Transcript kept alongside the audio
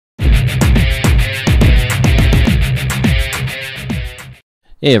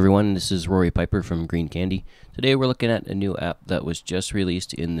Hey everyone, this is Rory Piper from Green Candy. Today we're looking at a new app that was just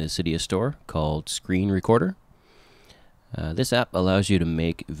released in the Cydia store called ScreenRecorder. This app allows you to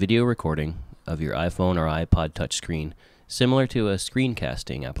make video recording of your iPhone or iPod touchscreen similar to a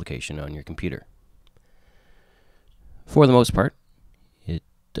screencasting application on your computer. For the most part, it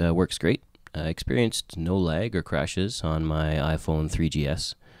works great. I experienced no lag or crashes on my iPhone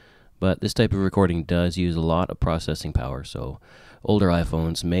 3GS, but this type of recording does use a lot of processing power, so older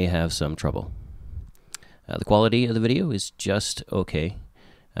iPhones may have some trouble. The quality of the video is just okay.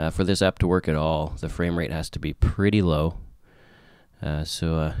 For this app to work at all, the frame rate has to be pretty low,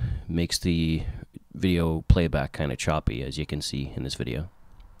 so makes the video playback kind of choppy, as you can see in this video.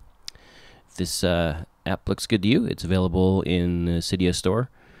 If this app looks good to you, it's available in the Cydia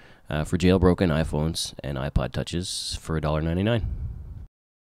store for jailbroken iPhones and iPod touches for $1.99.